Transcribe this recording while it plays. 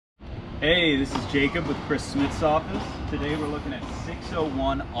Hey, this is Jacob with Chris Smith's office. Today we're looking at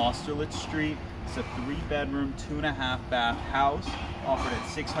 601 Austerlitz Street. It's a 3-bedroom, 2.5-bath house offered at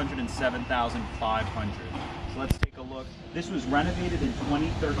 $607,500. So let's take a look. This was renovated in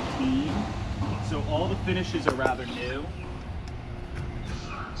 2013, so all the finishes are rather new.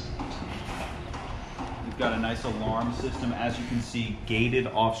 We've got a nice alarm system. As you can see, gated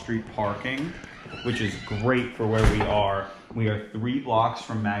off-street parking, which is great for where we are. We are 3 blocks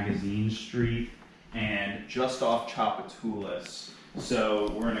from Magazine Street and just off Chapatulas.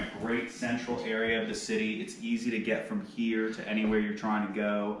 So we're in a great central area of the city. It's easy to get from here to anywhere you're trying to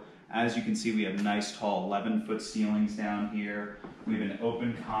go. As you can see, we have nice tall 11-foot ceilings down here. We have an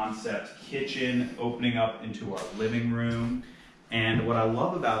open concept kitchen opening up into our living room. And what I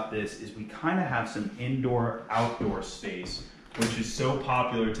love about this is we kind of have some indoor-outdoor space, which is so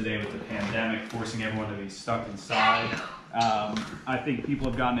popular today with the pandemic, forcing everyone to be stuck inside. I think people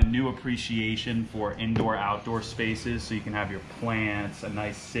have gotten a new appreciation for indoor-outdoor spaces, so you can have your plants, a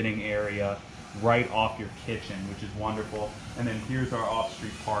nice sitting area right off your kitchen, which is wonderful. And then here's our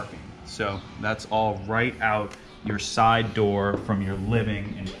off-street parking. So that's all right out your side door from your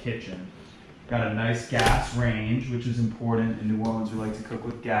living and kitchen. Got a nice gas range, which is important. In New Orleans, we like to cook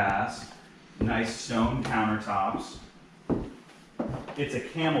with gas. Nice stone countertops. It's a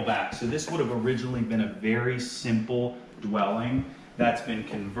Camelback, so this would have originally been a very simple dwelling that's been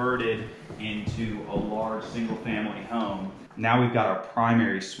converted into a large single-family home. Now we've got our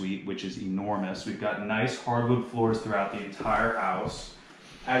primary suite, which is enormous. We've got nice hardwood floors throughout the entire house.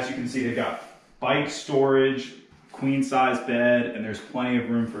 As you can see, they've got bike storage, queen-size bed, and there's plenty of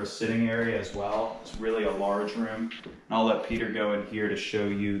room for a sitting area as well. It's really a large room. And I'll let Peter go in here to show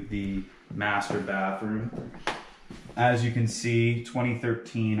you the master bathroom. As you can see,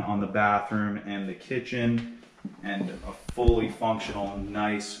 2013 on the bathroom and the kitchen, and a fully functional,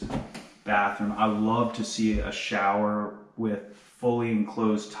 nice bathroom. I love to see a shower with fully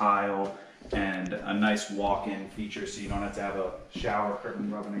enclosed tile and a nice walk-in feature, so you don't have to have a shower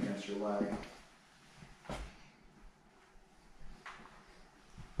curtain rubbing against your leg.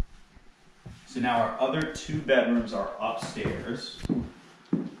 So now our other 2 bedrooms are upstairs.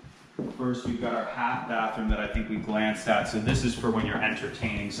 First, we've got our half bathroom that I think we glanced at. So this is for when you're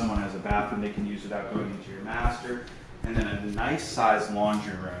entertaining. Someone has a bathroom they can use without going into your master. And then a nice sized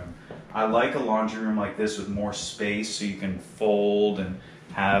laundry room. I like a laundry room like this with more space so you can fold and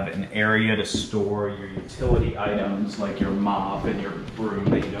have an area to store your utility items like your mop and your broom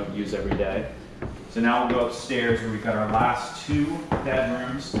that you don't use every day. So now we'll go upstairs where we've got our last 2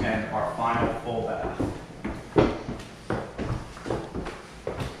 bedrooms and our final full bath.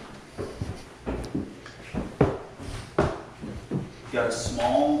 Got a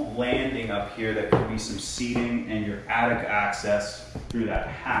small landing up here that could be some seating and your attic access through that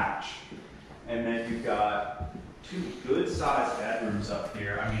hatch. And then you've got 2 good-sized bedrooms up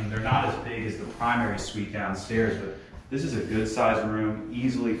here. I mean, they're not as big as the primary suite downstairs, but this is a good-sized room,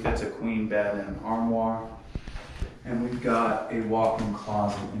 easily fits a queen bed and an armoire. And we've got a walk-in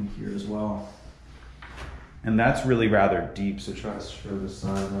closet in here as well. And that's really rather deep, so try to show the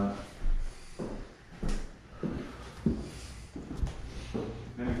side of that.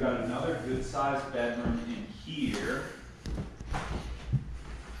 Then we've got another good-sized bedroom in here.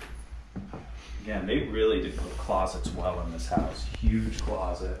 Again, they really did put closets well in this house. Huge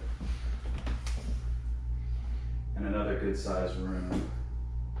closet. And another good-sized room.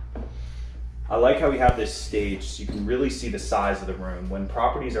 I like how we have this stage so you can really see the size of the room. When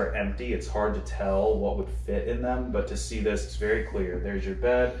properties are empty, it's hard to tell what would fit in them, but to see this, it's very clear. There's your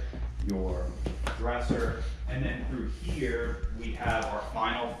bed, your dresser, and then through here, we have our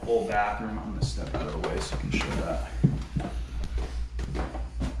final full bathroom. I'm gonna step out of the way so you can show that.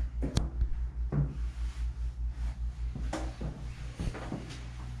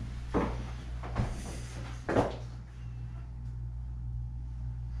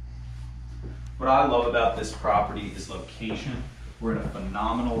 What I love about this property is location. We're in a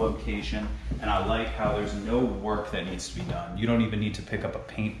phenomenal location, and I like how there's no work that needs to be done. You don't even need to pick up a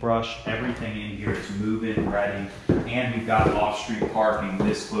paintbrush. Everything in here is move-in ready, and we've got off-street parking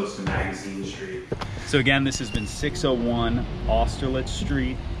this close to Magazine Street. So again, this has been 601 Austerlitz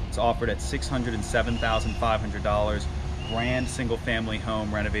Street. It's offered at $607,500. Brand single-family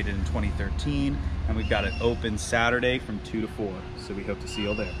home renovated in 2013, and we've got it open Saturday from 2 to 4. So we hope to see you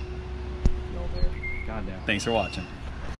all there. Goddamn. Thanks for watching.